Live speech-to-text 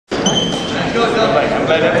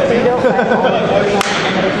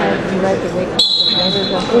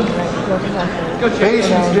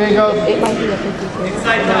Patience, Jacob. It might be a 52.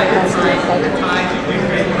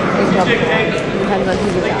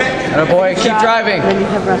 Oh boy, keep driving. Then you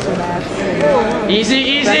have wrestle backs. Easy,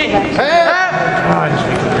 easy. Hey! God,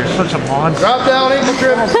 you're such a monster. Drop down, ankle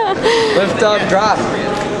trips. Lift up, drop.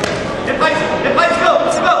 Hip heights, go.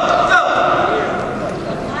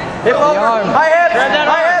 Hip over. High hips.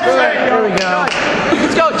 High hips. There we go.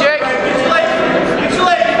 Let's go, Jake. Get your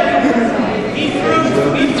leg. Eat through.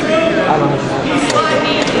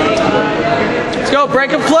 Let's go,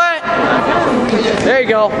 break them flat. There you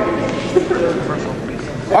go.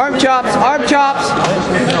 Arm chops, arm chops.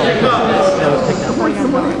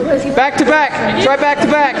 Back to back. Try back to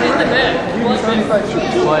back.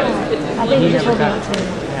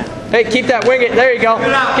 Hey, keep that, wing it. There you go.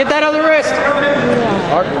 Get that other wrist.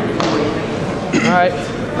 All right,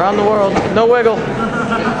 around the world. No wiggle.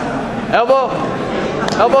 Elbow.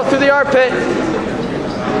 Elbow through the armpit.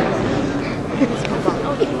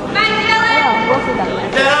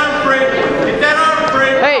 Get that arm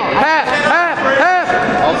free. Hey, half.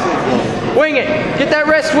 Wing it. Get that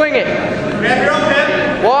wrist, wing it. Grab your own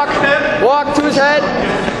hip. Walk to his head.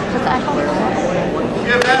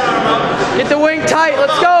 Give that arm up. Get the wing tight.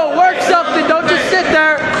 Let's go. Work something. Don't just sit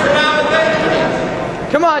there.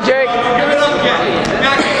 Come on, Jake. Give it up again.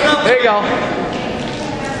 There you go.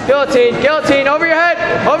 Guillotine. Over your head.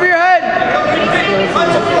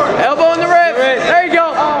 Elbow in the rib. There you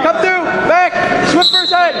go. Come through. Back. Swiffer's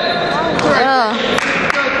head.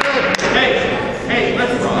 Hey,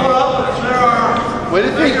 let's pull up. Split our arms. Way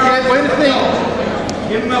to think, kid. Way to think.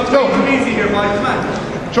 Give him up. Go. Easy here, buddy. Come on.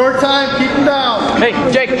 Short time. Keep him down. Hey,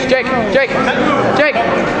 Jake. Keep your chain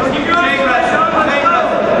wrestle.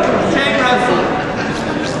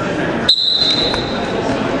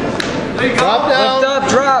 Drop down. Lift up,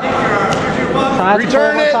 drop.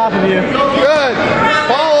 Return it. On top of you. Good.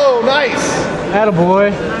 Follow. Nice.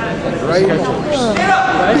 Attaboy. Right.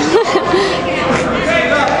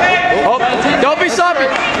 Oh, don't be sloppy.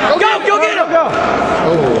 Go get him. Go.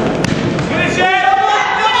 Oh.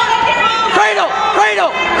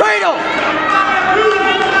 Cradle.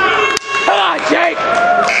 Come on, Jake.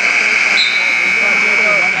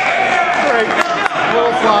 A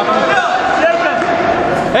little sloppy.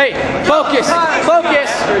 Hey, focus.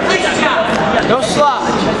 No slop.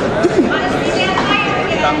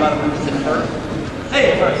 Hey,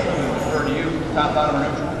 refer to you, top, bottom, or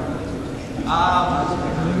neutral.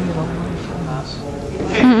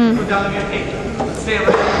 Hey, go down again. Hey, stand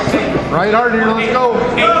right. Right hard here. Let's go.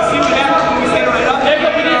 Hey, see what happens when we stand right up?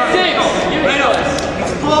 Jacob, you need 6. Right up.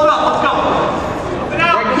 Blow it up. Let's go. Up and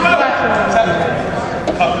out.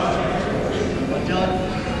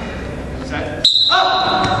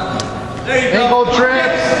 There you go. Ankle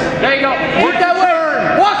trips. There you go. Work that way.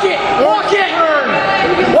 Walk it.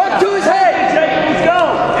 Walk to his head. Let's go.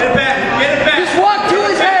 Get it back. Just walk to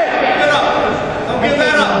his head. Give it up. Don't give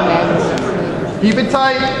that up. Keep it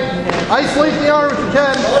tight. Isolate the arm if you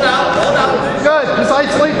can. Hold out. Good. Just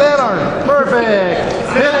isolate that arm. Perfect.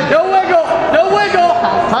 Hit it. No wiggle.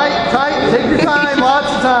 Tight. Take your time. Lots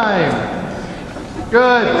of time.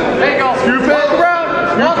 Good. There you go. Scoop it.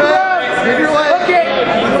 Walk around. Give your leg. Hook it.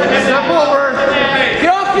 Step over. Get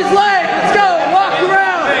off his leg. Let's go. Walk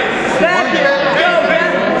around. Back it.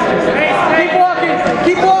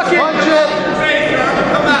 Keep walking. Punch it.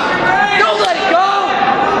 Come out. Don't let it go.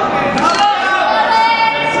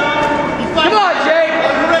 Come on, Jake.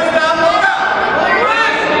 Wrist down. Hold out.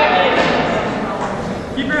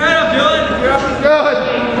 Keep your head up, Dylan. Good.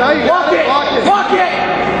 Now you got it. Walk it.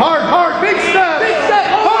 Hard. Big step.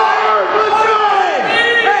 Hard. Let's go.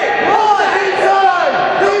 Hey, hold it. Inside.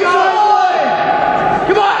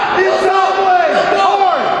 Come on. Inside way.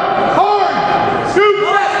 Hard. Scoop.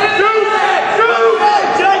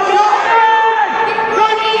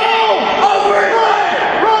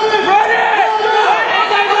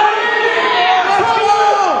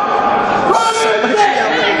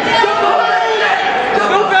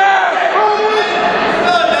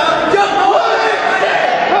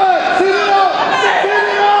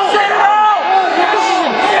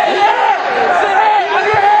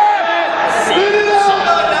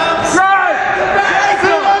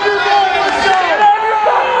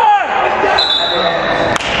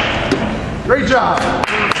 Great job.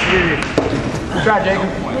 Good try, Jacob.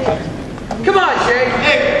 Come on, Jake.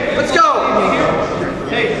 Hey, Let's go.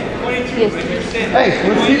 Hey, 22. Hey,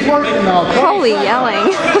 let's keep working now. Holy yelling.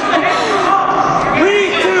 We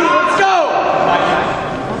need 2. Let's go.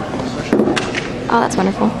 Oh, that's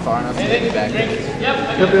wonderful.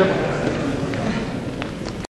 Yep.